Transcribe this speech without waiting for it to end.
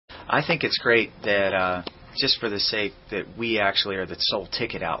I think it's great that just for the sake that we actually are the sole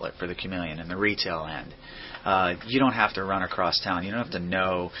ticket outlet for the Chameleon and the retail end. You don't have to run across town. You don't have to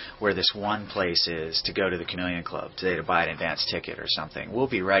know where this one place is to go to the Chameleon Club today to buy an advance ticket or something. We'll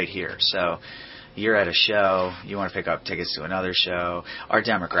be right here. So you're at a show, you want to pick up tickets to another show. Our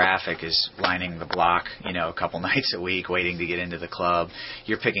demographic is lining the block, a couple nights a week waiting to get into the club.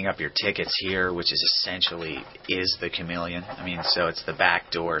 You're picking up your tickets here, which is essentially is the Chameleon. I mean, so it's the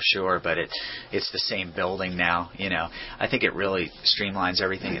back door, sure, but it's the same building now. I think it really streamlines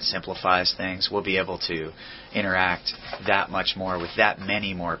everything. It simplifies things. We'll be able to interact that much more with that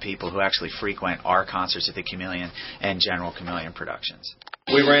many more people who actually frequent our concerts at the Chameleon and General Chameleon Productions.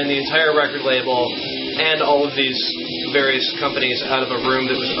 We ran the entire record label and all of these various companies out of a room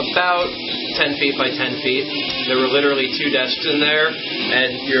that was about 10 feet by 10 feet. There were literally 2 desks in there, and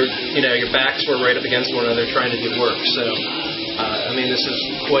your backs were right up against one another trying to do work. So, this is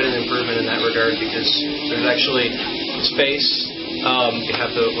quite an improvement in that regard because there's actually space. You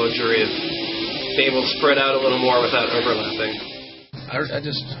have the luxury of being able to spread out a little more without overlapping. I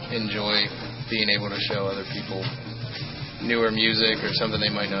just enjoy being able to show other people newer music or something they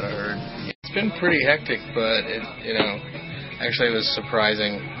might not have heard. It's been pretty hectic, but actually it was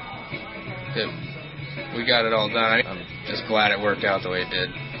surprising that we got it all done. I'm just glad it worked out the way it did.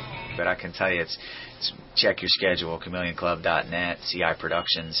 But I can tell you, it's check your schedule, ChameleonClub.net, CI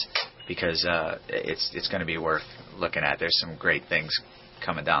Productions, because it's going to be worth looking at. There's some great things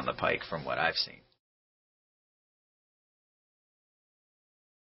coming down the pike from what I've seen.